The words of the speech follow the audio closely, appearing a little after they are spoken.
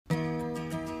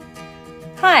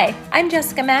Hi, I'm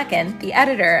Jessica Mackin, the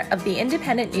editor of the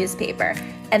Independent newspaper,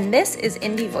 and this is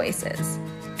Indie Voices.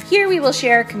 Here we will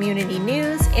share community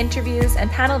news, interviews, and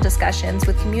panel discussions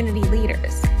with community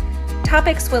leaders.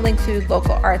 Topics will include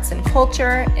local arts and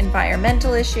culture,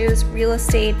 environmental issues, real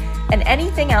estate, and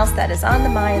anything else that is on the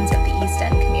minds of the East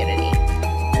End community.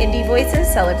 Indie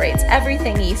Voices celebrates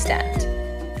everything East End.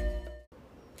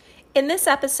 In this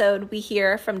episode, we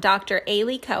hear from Dr.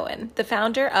 Aly Cohen, the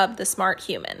founder of The Smart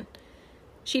Human.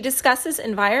 She discusses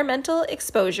environmental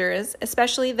exposures,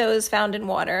 especially those found in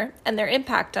water, and their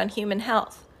impact on human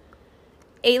health.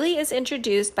 Aly is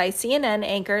introduced by CNN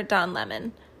anchor Don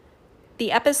Lemon.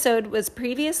 The episode was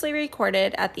previously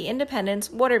recorded at the Independence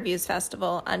Waterviews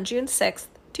Festival on June 6,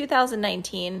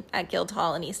 2019 at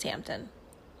Guildhall in East Hampton.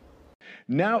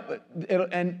 Now,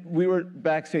 and we were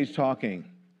backstage talking.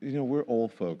 You know, we're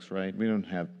old folks, right? We don't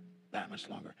have that much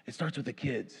longer. It starts with the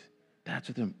kids. That's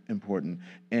what's important.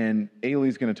 And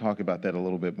Aly's going to talk about that a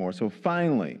little bit more. So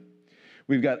finally,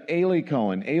 we've got Aly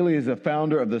Cohen. Aly is the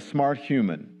founder of The Smart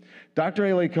Human. Dr.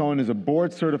 Aly Cohen is a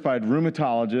board-certified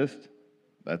rheumatologist.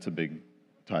 That's a big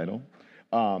title.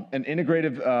 An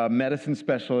integrative medicine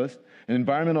specialist, an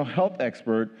environmental health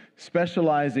expert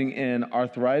specializing in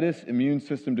arthritis, immune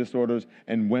system disorders,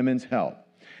 and women's health.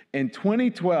 In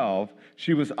 2012,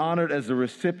 she was honored as the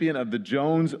recipient of the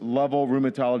Jones Lovell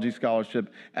Rheumatology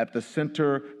Scholarship at the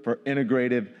Center for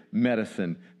Integrative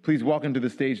Medicine. Please welcome to the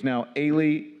stage now,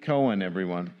 Aly Cohen,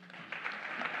 everyone.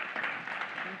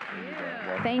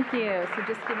 Thank you. So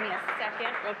just give me a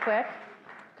second real quick.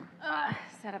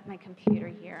 Set up my computer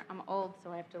here. I'm old,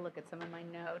 so I have to look at some of my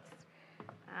notes.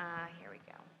 Here we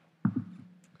go.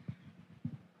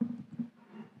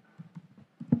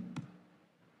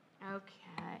 Okay.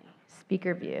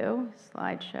 Speaker view,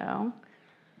 slideshow,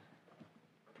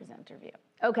 presenter view.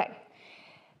 Okay.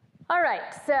 All right,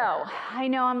 so I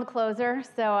know I'm the closer,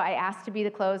 so I asked to be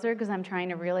the closer because I'm trying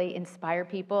to really inspire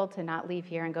people to not leave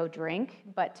here and go drink,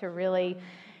 but to really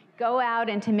go out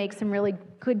and to make some really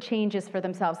good changes for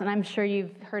themselves. And I'm sure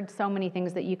you've heard so many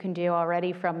things that you can do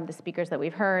already from the speakers that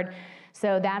we've heard.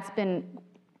 So that's been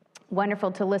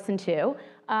wonderful to listen to.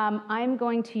 I'm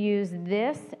going to use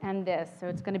this and this, so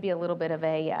it's going to be a little bit of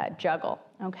a juggle,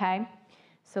 okay?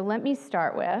 So let me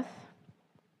start with,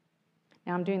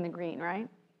 now I'm doing the green, right?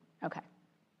 Okay.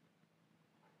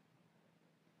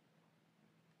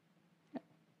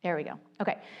 There we go.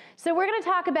 Okay, so we're going to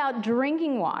talk about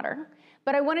drinking water,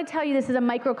 but I want to tell you this is a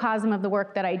microcosm of the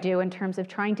work that I do in terms of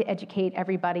trying to educate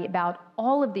everybody about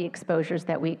all of the exposures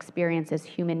that we experience as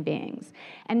human beings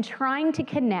and trying to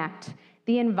connect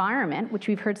the environment, which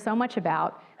we've heard so much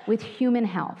about, with human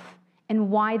health and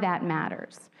why that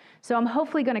matters. So I'm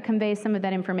hopefully going to convey some of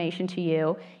that information to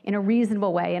you in a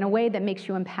reasonable way, in a way that makes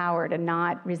you empowered and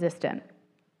not resistant.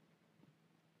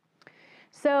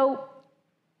 So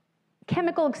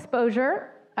chemical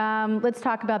exposure, let's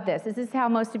talk about this. Is this how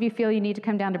most of you feel you need to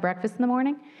come down to breakfast in the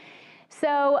morning?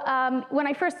 So when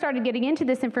I first started getting into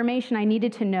this information, I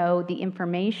needed to know the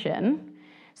information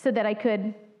so that I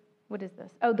could, what is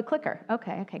this? Oh, the clicker.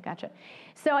 Okay, gotcha.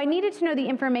 So I needed to know the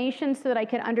information so that I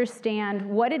could understand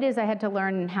what it is I had to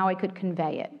learn and how I could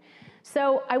convey it.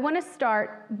 So I want to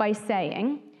start by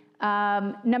saying,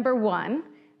 number one,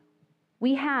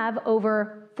 we have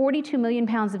over 42 million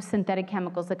pounds of synthetic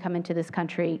chemicals that come into this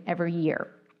country every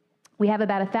year. We have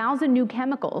about 1,000 new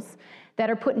chemicals that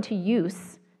are put into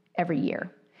use every year.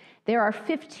 There are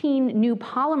 15 new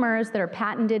polymers that are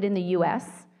patented in the US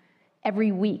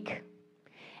every week.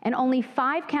 And only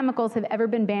 5 chemicals have ever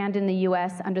been banned in the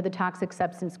US under the Toxic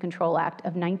Substance Control Act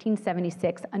of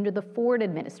 1976 under the Ford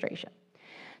administration.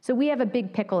 So we have a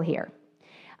big pickle here.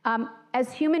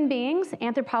 As human beings,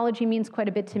 anthropology means quite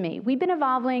a bit to me. We've been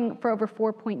evolving for over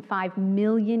 4.5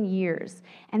 million years,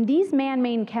 and these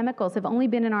man-made chemicals have only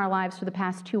been in our lives for the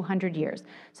past 200 years.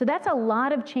 So that's a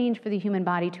lot of change for the human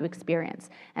body to experience.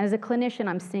 And as a clinician,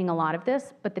 I'm seeing a lot of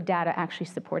this, but the data actually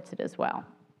supports it as well.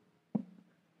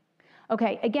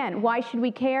 Okay, again, why should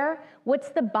we care? What's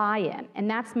the buy-in? And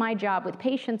that's my job with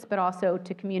patients, but also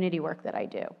to community work that I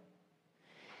do.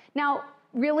 Now,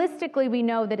 realistically, we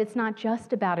know that it's not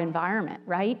just about environment,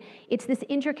 right? It's this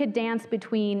intricate dance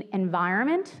between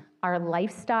environment, our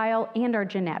lifestyle, and our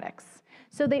genetics.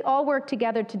 So they all work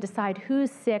together to decide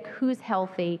who's sick, who's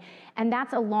healthy, and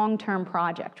that's a long-term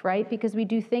project, right? Because we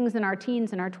do things in our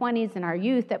teens and our 20s and our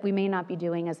youth that we may not be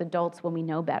doing as adults when we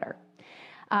know better.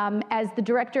 As the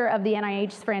director of the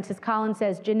NIH, Francis Collins,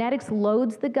 says, genetics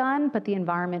loads the gun, but the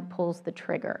environment pulls the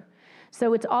trigger.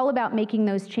 So it's all about making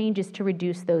those changes to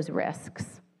reduce those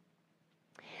risks.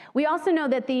 We also know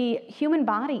that the human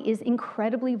body is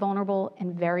incredibly vulnerable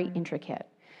and very intricate.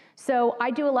 So I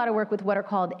do a lot of work with what are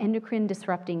called endocrine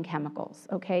disrupting chemicals,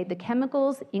 okay? The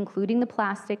chemicals, including the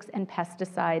plastics and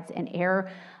pesticides and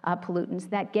air pollutants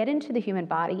that get into the human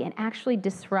body and actually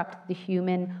disrupt the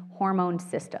human hormone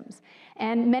systems.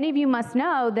 And many of you must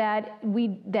know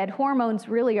that hormones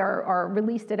really are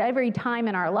released at every time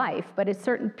in our life, but at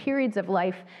certain periods of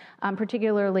life,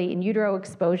 particularly in utero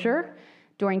exposure,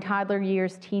 during toddler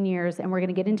years, teen years, and we're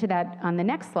gonna get into that on the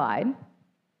next slide,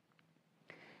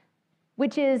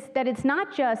 which is that it's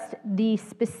not just the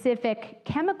specific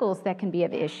chemicals that can be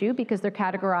of issue because they're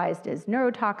categorized as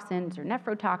neurotoxins or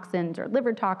nephrotoxins or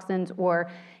liver toxins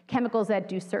or chemicals that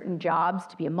do certain jobs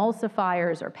to be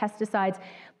emulsifiers or pesticides,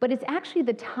 but it's actually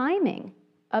the timing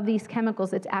of these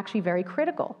chemicals that's actually very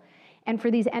critical. And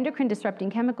for these endocrine disrupting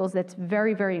chemicals, that's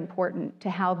very, very important to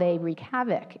how they wreak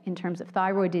havoc in terms of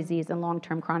thyroid disease and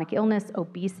long-term chronic illness,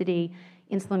 obesity,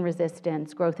 insulin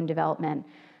resistance, growth and development,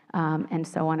 and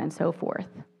so on and so forth.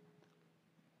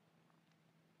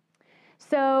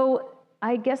 So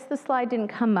I guess the slide didn't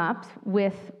come up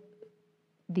with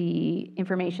the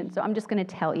information, so I'm just gonna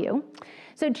tell you.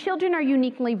 So children are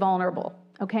uniquely vulnerable,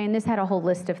 okay? And this had a whole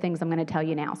list of things I'm gonna tell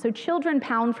you now. So children,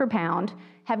 pound for pound,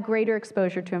 have greater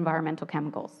exposure to environmental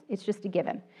chemicals. It's just a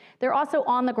given. They're also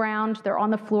on the ground, they're on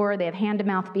the floor, they have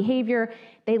hand-to-mouth behavior,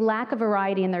 they lack a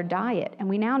variety in their diet. And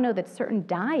we now know that certain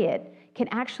diet can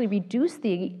actually reduce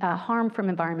the harm from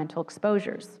environmental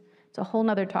exposures. It's a whole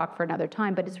nother talk for another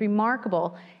time, but it's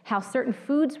remarkable how certain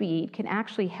foods we eat can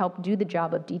actually help do the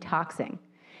job of detoxing.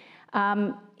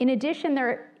 In addition,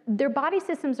 their body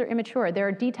systems are immature.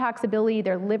 Their detoxability,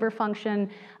 their liver function,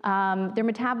 their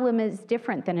metabolism is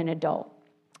different than an adult.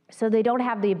 So they don't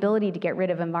have the ability to get rid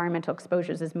of environmental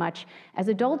exposures as much as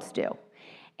adults do.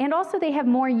 And also they have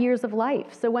more years of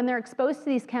life. So when they're exposed to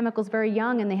these chemicals very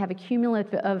young and they have a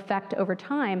cumulative effect over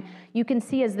time, you can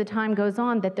see as the time goes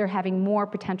on that they're having more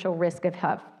potential risk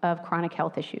of chronic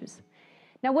health issues.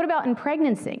 Now what about in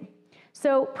pregnancy?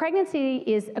 So pregnancy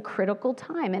is a critical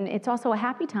time, and it's also a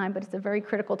happy time, but it's a very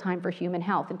critical time for human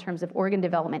health in terms of organ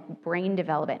development, brain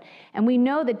development. And we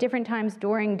know that different times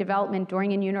during development,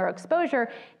 during in utero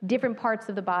exposure, different parts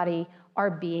of the body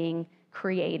are being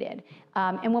created.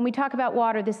 And when we talk about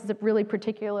water, this is a really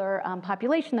particular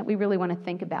population that we really want to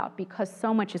think about because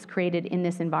so much is created in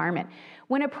this environment.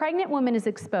 When a pregnant woman is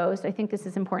exposed, I think this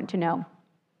is important to know,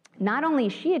 not only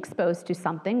is she exposed to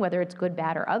something, whether it's good,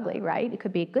 bad, or ugly, right? It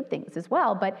could be good things as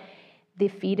well, but the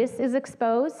fetus is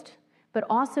exposed, but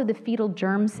also the fetal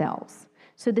germ cells.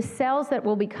 So the cells that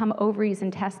will become ovaries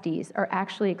and testes are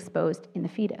actually exposed in the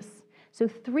fetus. So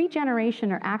 3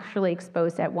 generations are actually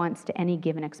exposed at once to any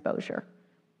given exposure.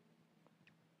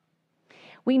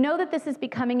 We know that this is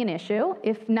becoming an issue.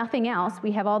 If nothing else,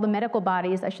 we have all the medical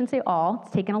bodies, I shouldn't say all,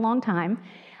 it's taken a long time,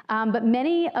 but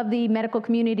many of the medical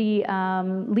community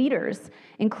leaders,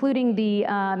 including the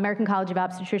American College of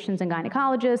Obstetricians and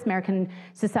Gynecologists, American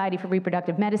Society for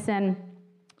Reproductive Medicine,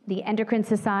 the Endocrine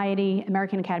Society,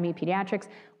 American Academy of Pediatrics,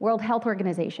 World Health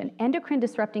Organization. Endocrine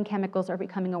disrupting chemicals are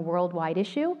becoming a worldwide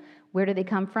issue. Where do they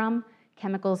come from?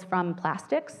 Chemicals from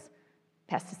plastics,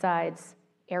 pesticides,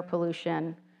 air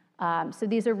pollution. So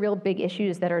these are real big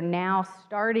issues that are now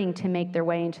starting to make their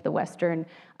way into the Western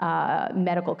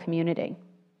medical community.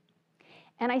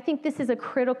 And I think this is a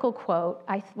critical quote.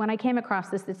 When I came across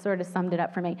this, it sort of summed it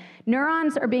up for me.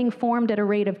 Neurons are being formed at a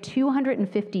rate of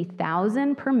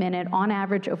 250,000 per minute on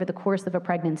average over the course of a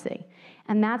pregnancy.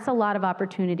 And that's a lot of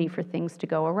opportunity for things to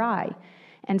go awry.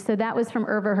 And so that was from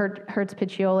Irva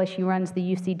Hertz-Picciola. She runs the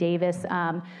UC Davis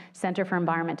Center for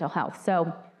Environmental Health.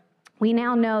 So we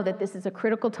now know that this is a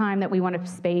critical time that we want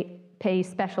to pay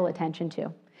special attention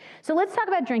to. So let's talk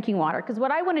about drinking water, because what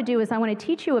I want to do is I want to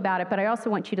teach you about it, but I also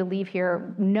want you to leave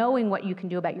here knowing what you can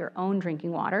do about your own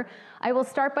drinking water. I will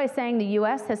start by saying the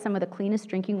US has some of the cleanest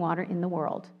drinking water in the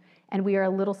world, and we are a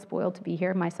little spoiled to be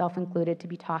here, myself included, to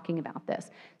be talking about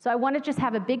this. So I want to just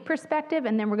have a big perspective,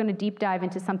 and then we're going to deep dive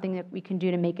into something that we can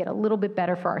do to make it a little bit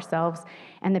better for ourselves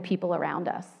and the people around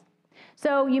us.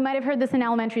 So you might have heard this in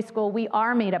elementary school, we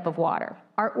are made up of water.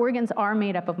 Our organs are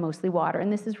made up of mostly water,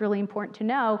 and this is really important to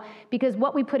know because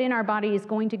what we put in our body is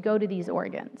going to go to these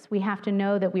organs. We have to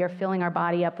know that we are filling our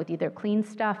body up with either clean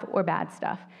stuff or bad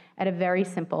stuff at a very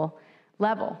simple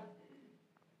level.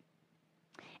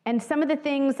 And some of the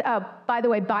things, by the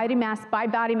way, by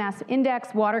body mass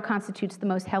index, water constitutes the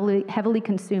most heavily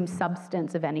consumed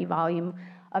substance of any volume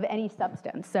of any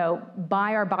substance. So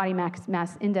by our body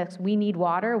mass index, we need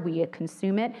water, we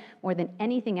consume it more than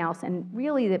anything else, and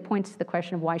really that points to the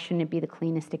question of why shouldn't it be the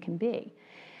cleanest it can be.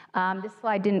 This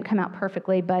slide didn't come out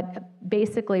perfectly, but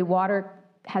basically water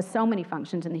has so many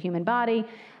functions in the human body.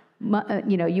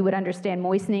 you would understand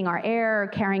moistening our air,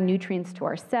 carrying nutrients to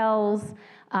our cells,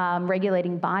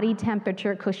 regulating body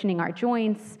temperature, cushioning our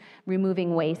joints,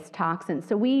 removing waste, toxins.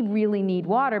 So we really need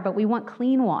water, but we want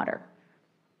clean water.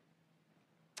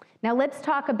 Now let's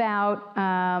talk about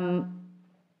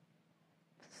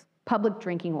public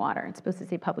drinking water. It's supposed to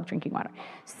say public drinking water.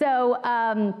 So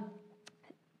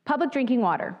public drinking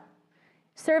water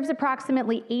serves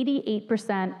approximately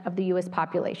 88% of the US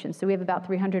population. So we have about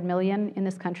 300 million in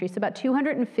this country. So about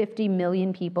 250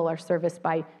 million people are serviced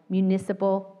by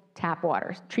municipal tap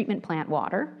water, treatment plant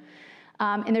water.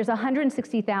 And there's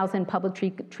 160,000 public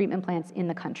treatment plants in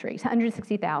the country,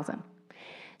 160,000.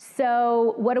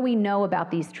 So what do we know about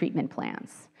these treatment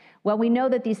plants? Well, we know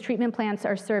that these treatment plants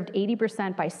are served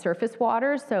 80% by surface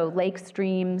water, so lakes,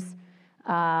 streams,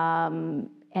 and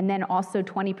then also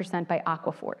 20% by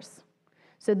aquifers.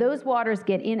 So those waters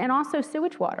get in, and also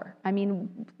sewage water. I mean,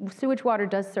 sewage water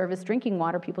does serve as drinking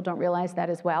water. People don't realize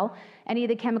that as well. Any of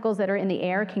the chemicals that are in the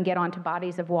air can get onto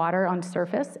bodies of water on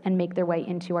surface and make their way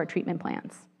into our treatment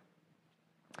plants.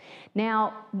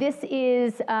 Now, this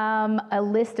is a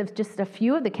list of just a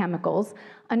few of the chemicals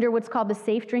under what's called the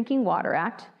Safe Drinking Water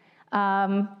Act.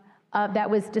 That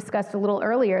was discussed a little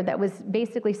earlier, that was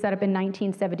basically set up in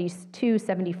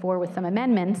 1972-74 with some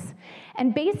amendments.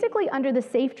 And basically under the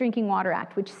Safe Drinking Water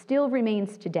Act, which still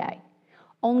remains today,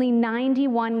 only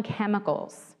 91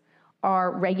 chemicals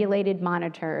are regulated,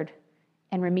 monitored,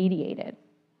 and remediated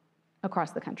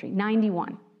across the country,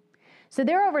 91. So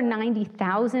there are over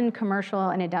 90,000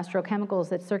 commercial and industrial chemicals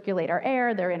that circulate our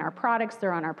air. They're in our products,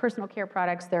 they're on our personal care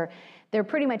products, they're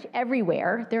pretty much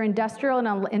everywhere. They're industrial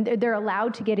and they're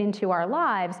allowed to get into our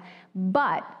lives,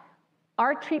 but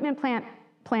our treatment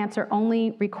plants are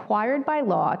only required by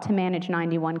law to manage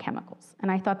 91 chemicals. And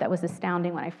I thought that was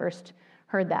astounding when I first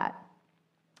heard that.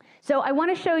 So I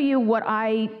want to show you what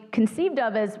I conceived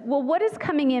of as, well, what is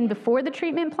coming in before the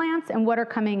treatment plants and what's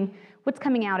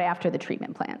coming out after the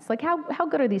treatment plants? Like how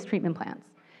good are these treatment plants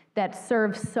that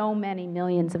serve so many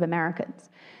millions of Americans?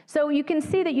 So you can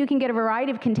see that you can get a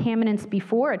variety of contaminants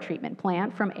before a treatment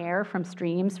plant, from air, from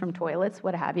streams, from toilets,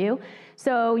 what have you.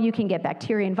 So you can get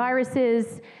bacteria and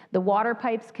viruses. The water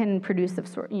pipes can produce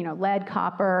lead,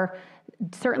 copper,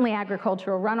 certainly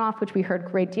agricultural runoff, which we heard a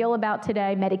great deal about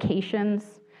today,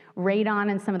 medications, radon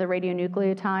and some of the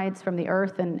radionucleotides from the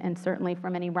earth, and certainly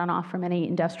from any runoff from any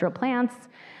industrial plants.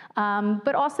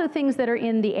 But also things that are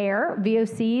in the air,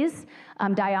 VOCs,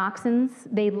 dioxins,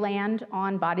 they land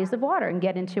on bodies of water and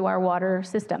get into our water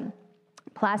system.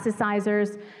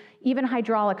 Plasticizers, even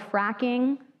hydraulic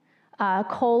fracking,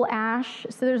 coal ash.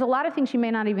 So there's a lot of things you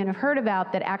may not even have heard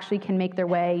about that actually can make their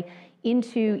way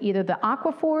into either the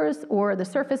aquifers or the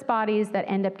surface bodies that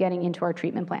end up getting into our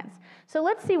treatment plants. So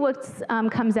let's see what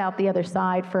comes out the other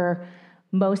side for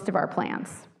most of our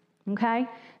plants, okay?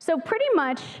 So pretty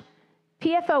much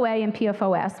PFOA and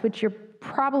PFOS, which you're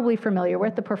probably familiar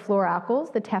with, the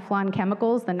perfluoroalkyls, the Teflon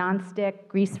chemicals, the nonstick,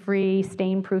 grease-free,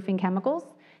 stain-proofing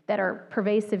chemicals that are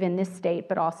pervasive in this state,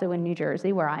 but also in New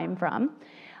Jersey, where I am from,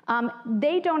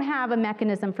 they don't have a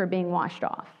mechanism for being washed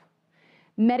off.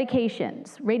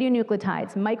 Medications,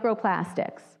 radionucleotides,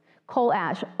 microplastics, coal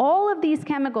ash, all of these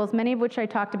chemicals, many of which I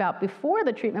talked about before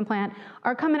the treatment plant,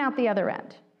 are coming out the other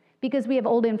end because we have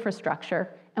old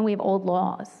infrastructure and we have old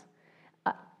laws.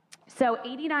 So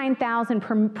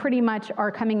 89,000 pretty much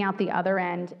are coming out the other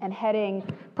end and heading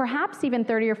perhaps even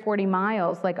 30 or 40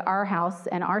 miles, like our house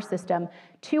and our system,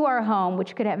 to our home,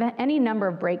 which could have any number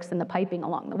of breaks in the piping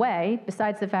along the way,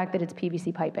 besides the fact that it's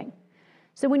PVC piping.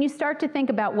 So when you start to think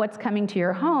about what's coming to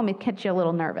your home, it gets you a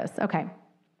little nervous. Okay,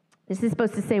 this is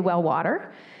supposed to say well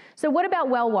water. So what about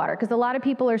well water? Because a lot of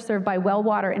people are served by well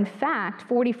water. In fact,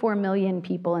 44 million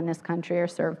people in this country are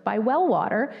served by well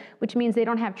water, which means they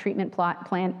don't have treatment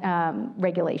plant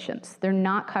regulations. They're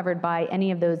not covered by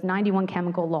any of those 91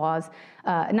 chemical laws.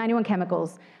 91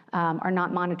 chemicals are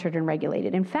not monitored and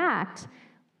regulated. In fact,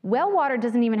 well water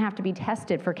doesn't even have to be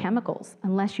tested for chemicals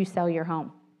unless you sell your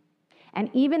home. And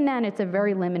even then, it's a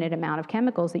very limited amount of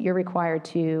chemicals that you're required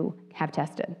to have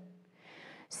tested.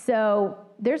 So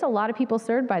there's a lot of people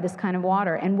served by this kind of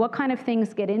water. And what kind of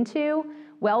things get into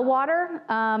well water?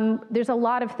 There's a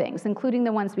lot of things, including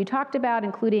the ones we talked about,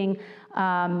 including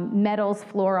metals,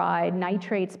 fluoride,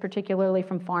 nitrates, particularly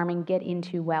from farming, get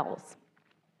into wells.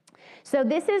 So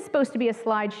this is supposed to be a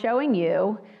slide showing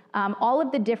you all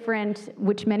of the different,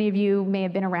 which many of you may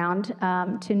have been around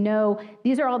to know,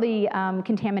 these are all the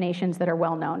contaminations that are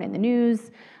well known in the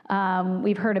news.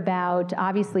 We've heard about,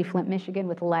 obviously, Flint, Michigan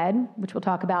with lead, which we'll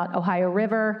talk about, Ohio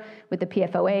River with the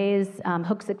PFOAs,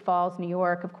 Hoosick Falls, New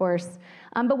York, of course.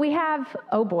 But we have,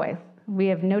 oh boy, we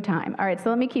have no time. All right, so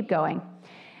let me keep going.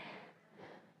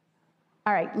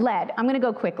 All right, lead. I'm going to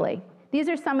go quickly. These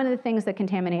are some of the things that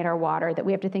contaminate our water that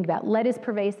we have to think about. Lead is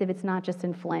pervasive. It's not just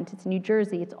in Flint. It's in New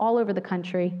Jersey. It's all over the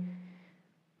country.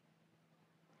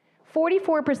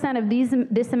 44%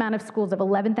 of this amount of schools, of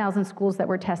 11,000 schools that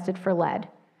were tested for lead,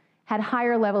 had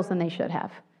higher levels than they should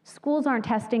have. Schools aren't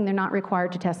testing. They're not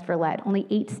required to test for lead. Only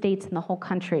 8 states in the whole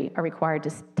country are required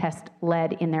to test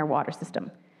lead in their water system.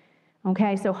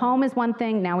 Okay, so home is one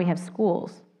thing. Now we have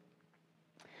schools.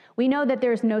 We know that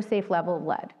there's no safe level of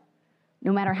lead.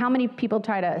 No matter how many people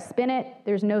try to spin it,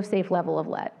 there's no safe level of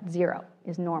lead. 0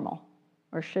 is normal,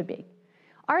 or should be.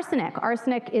 Arsenic.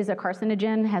 Arsenic is a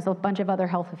carcinogen, has a bunch of other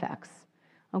health effects.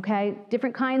 Okay,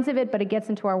 different kinds of it, but it gets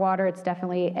into our water. It's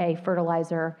definitely a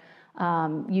fertilizer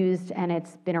used, and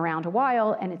it's been around a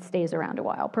while, and it stays around a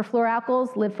while.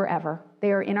 Perfluoroalkyls live forever.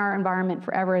 They are in our environment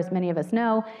forever, as many of us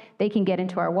know. They can get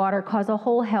into our water, cause a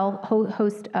whole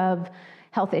host of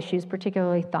health issues,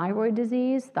 particularly thyroid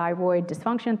disease, thyroid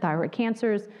dysfunction, thyroid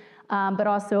cancers, but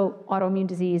also autoimmune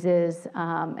diseases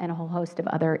and a whole host of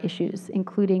other issues,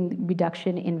 including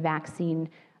reduction in vaccine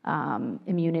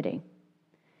immunity.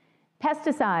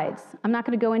 Pesticides. I'm not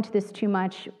going to go into this too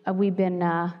much. We've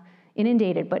been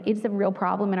inundated, but it's a real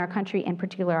problem in our country, and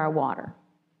particularly our water.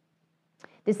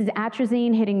 This is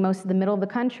atrazine hitting most of the middle of the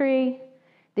country.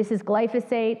 This is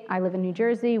glyphosate. I live in New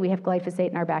Jersey. We have glyphosate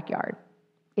in our backyard.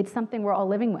 It's something we're all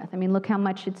living with. I mean, look how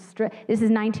much it's, this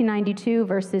is 1992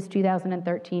 versus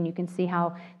 2013. You can see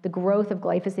how the growth of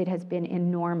glyphosate has been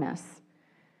enormous.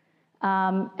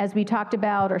 As we talked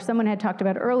about, or someone had talked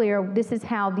about earlier, this is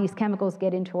how these chemicals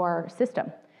get into our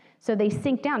system. So they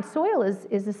sink down. Soil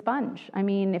is a sponge. I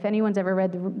mean, if anyone's ever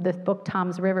read the book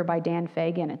Tom's River by Dan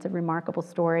Fagan, it's a remarkable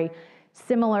story.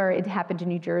 Similar, it happened in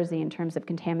New Jersey in terms of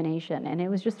contamination, and it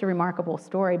was just a remarkable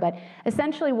story. But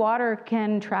essentially, water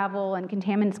can travel, and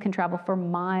contaminants can travel for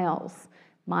miles,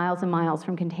 miles and miles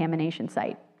from contamination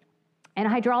site. And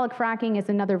hydraulic fracking is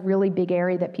another really big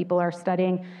area that people are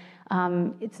studying.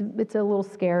 It's a little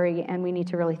scary, and we need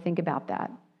to really think about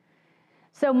that.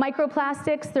 So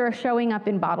microplastics, they're showing up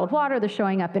in bottled water, they're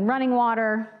showing up in running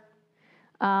water.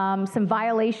 Some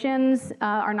violations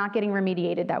are not getting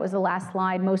remediated. That was the last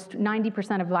slide.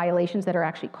 90% of violations that are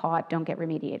actually caught don't get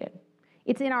remediated.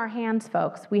 It's in our hands,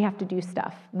 folks. We have to do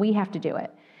stuff. We have to do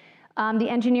it. The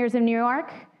engineers of New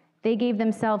York, they gave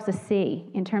themselves a C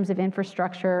in terms of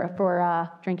infrastructure for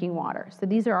drinking water. So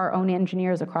these are our own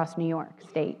engineers across New York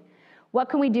State. What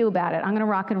can we do about it? I'm going to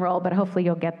rock and roll, but hopefully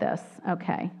you'll get this.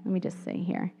 Okay, let me just see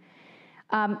here.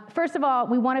 First of all,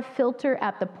 we want to filter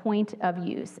at the point of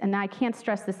use, and I can't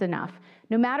stress this enough.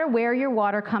 No matter where your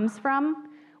water comes from,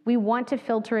 we want to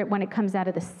filter it when it comes out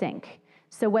of the sink.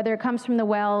 So whether it comes from the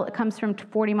well, it comes from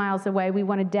 40 miles away, we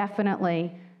want to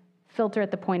definitely filter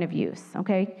at the point of use,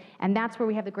 okay? And that's where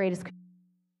we have the greatest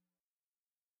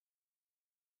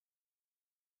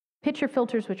pitcher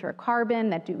filters, which are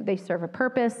carbon, they serve a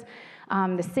purpose.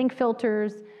 The sink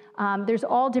filters. There's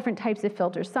all different types of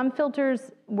filters. Some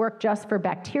filters work just for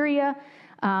bacteria,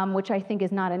 which I think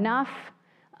is not enough.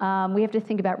 We have to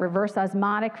think about reverse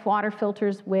osmotic water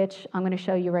filters, which I'm going to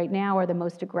show you right now are the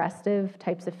most aggressive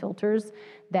types of filters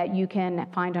that you can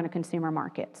find on a consumer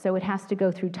market. So it has to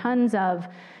go through tons of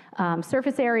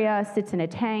surface area, sits in a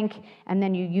tank, and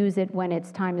then you use it when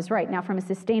its time is right. Now, from a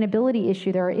sustainability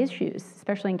issue, there are issues,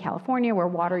 especially in California where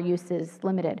water use is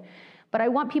limited. But I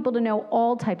want people to know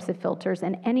all types of filters,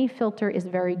 and any filter is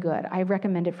very good. I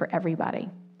recommend it for everybody.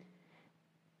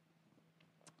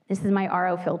 This is my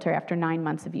RO filter after 9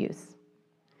 months of use.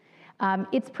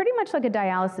 It's pretty much like a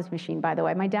dialysis machine, by the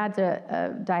way. My dad's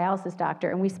a dialysis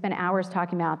doctor, and we spent hours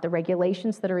talking about the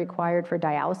regulations that are required for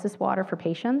dialysis water for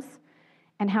patients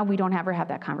and how we don't ever have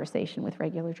that conversation with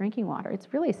regular drinking water.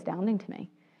 It's really astounding to me.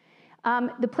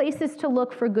 The places to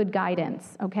look for good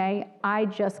guidance, okay? I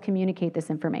just communicate this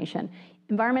information.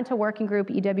 Environmental Working Group,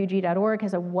 EWG.org,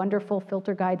 has a wonderful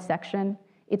filter guide section.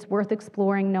 It's worth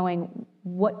exploring, knowing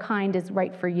what kind is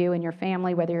right for you and your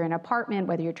family, whether you're in an apartment,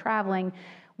 whether you're traveling,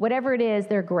 whatever it is,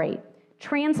 they're great.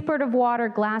 Transport of water,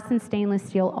 glass and stainless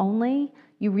steel only.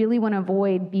 You really want to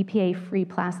avoid BPA-free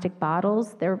plastic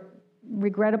bottles. Their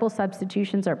regrettable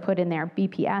substitutions are put in there,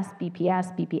 BPS,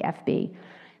 BPFB.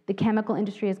 The chemical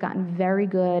industry has gotten very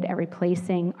good at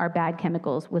replacing our bad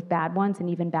chemicals with bad ones and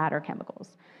even badder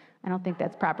chemicals. I don't think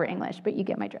that's proper English, but you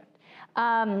get my drift.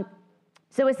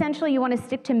 So essentially, you want to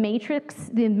stick to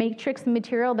the matrix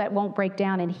material that won't break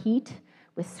down in heat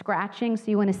with scratching.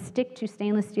 So you want to stick to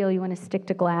stainless steel, you want to stick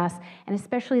to glass, and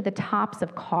especially the tops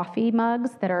of coffee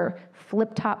mugs that are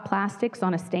flip-top plastics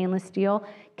on a stainless steel.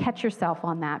 Catch yourself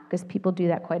on that, because people do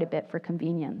that quite a bit for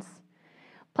convenience.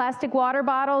 Plastic water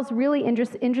bottles, really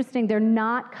interesting. They're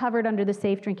not covered under the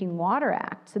Safe Drinking Water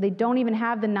Act, so they don't even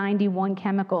have the 91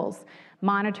 chemicals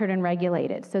monitored and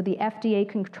regulated. So the FDA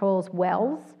controls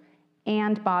wells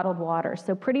and bottled water.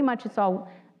 So pretty much it's all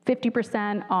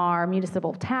 50% are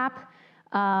municipal tap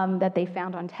that they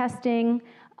found on testing.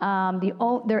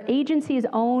 Their agency's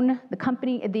own,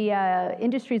 the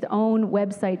industry's own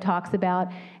website talks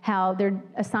about how they're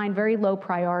assigned very low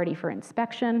priority for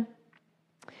inspection.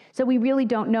 So we really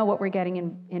don't know what we're getting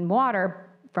in water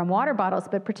from water bottles,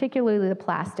 but particularly the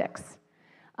plastics.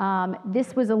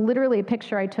 This was literally a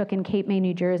picture I took in Cape May,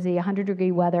 New Jersey,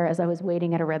 100-degree weather as I was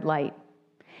waiting at a red light.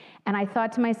 And I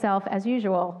thought to myself, as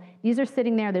usual, these are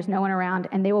sitting there, there's no one around,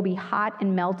 and they will be hot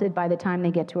and melted by the time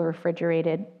they get to a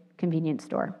refrigerated convenience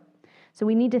store. So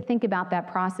we need to think about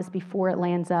that process before it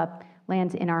lands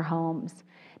in our homes.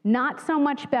 Not so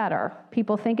much better.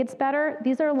 People think it's better.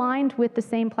 These are lined with the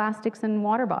same plastics and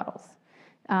water bottles.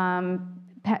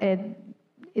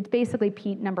 It's basically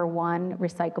PEAT #1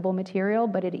 recyclable material,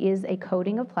 but it is a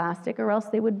coating of plastic, or else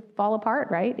they would fall apart,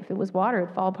 right? If it was water,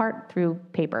 it'd fall apart through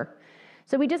paper.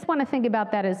 So we just want to think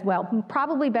about that as well.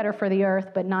 Probably better for the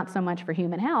earth, but not so much for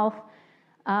human health.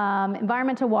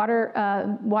 Environmental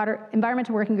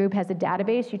Working Group has a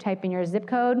database. You type in your zip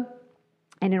code,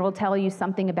 and it will tell you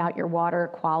something about your water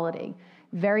quality.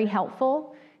 Very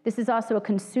helpful. This is also a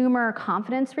consumer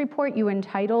confidence report. You're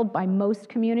entitled by most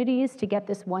communities to get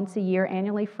this once a year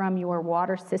annually from your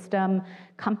water system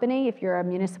company if you're a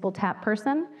municipal tap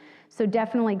person. So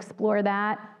definitely explore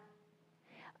that.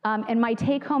 And my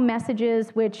take-home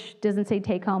messages, which doesn't say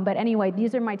take-home, but anyway,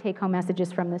 these are my take-home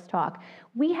messages from this talk.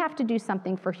 We have to do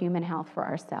something for human health for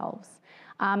ourselves.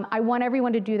 I want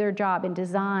everyone to do their job in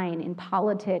design, in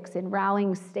politics, in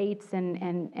rallying states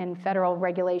and federal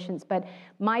regulations. But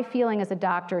my feeling as a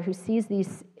doctor who sees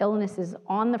these illnesses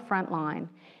on the front line,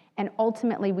 and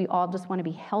ultimately we all just want to be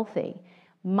healthy,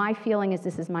 my feeling is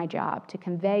this is my job, to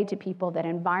convey to people that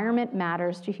environment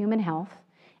matters to human health,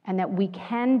 and that we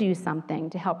can do something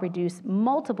to help reduce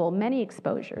many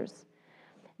exposures.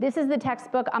 This is the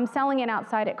textbook. I'm selling it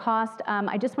outside at cost.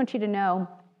 I just want you to know,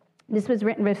 this was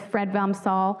written with Fred Vom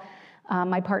Saal,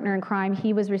 my partner in crime.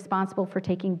 He was responsible for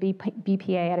taking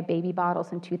BPA out of baby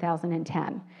bottles in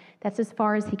 2010. That's as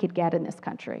far as he could get in this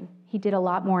country. He did a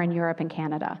lot more in Europe and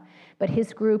Canada. But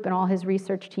his group and all his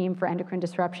research team for endocrine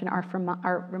disruption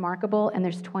are remarkable, and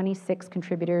there's 26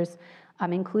 contributors,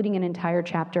 including an entire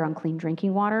chapter on clean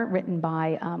drinking water written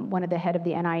by one of the head of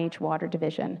the NIH Water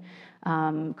Division,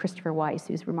 Christopher Weiss,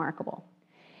 who's remarkable.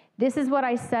 This is what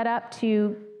I set up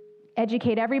to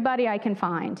educate everybody I can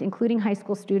find, including high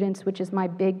school students, which is my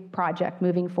big project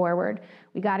moving forward.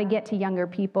 We got to get to younger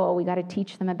people. We got to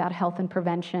teach them about health and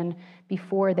prevention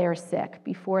before they're sick,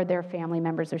 before their family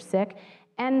members are sick,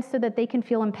 and so that they can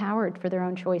feel empowered for their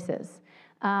own choices.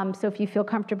 So if you feel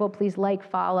comfortable, please like,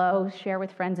 follow, share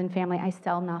with friends and family. I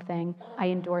sell nothing. I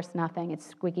endorse nothing. It's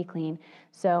squeaky clean.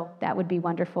 So that would be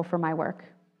wonderful for my work.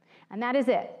 And that is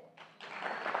it.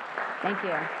 Thank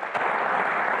you.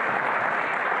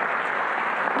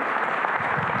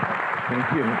 Thank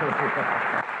you.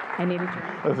 I need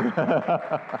a drink.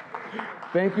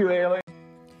 Thank you, Ailey.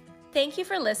 Thank you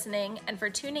for listening and for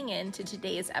tuning in to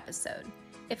today's episode.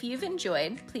 If you've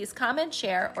enjoyed, please comment,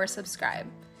 share, or subscribe.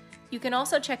 You can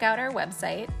also check out our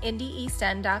website,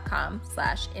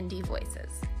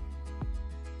 indieeastend.com/indievoices.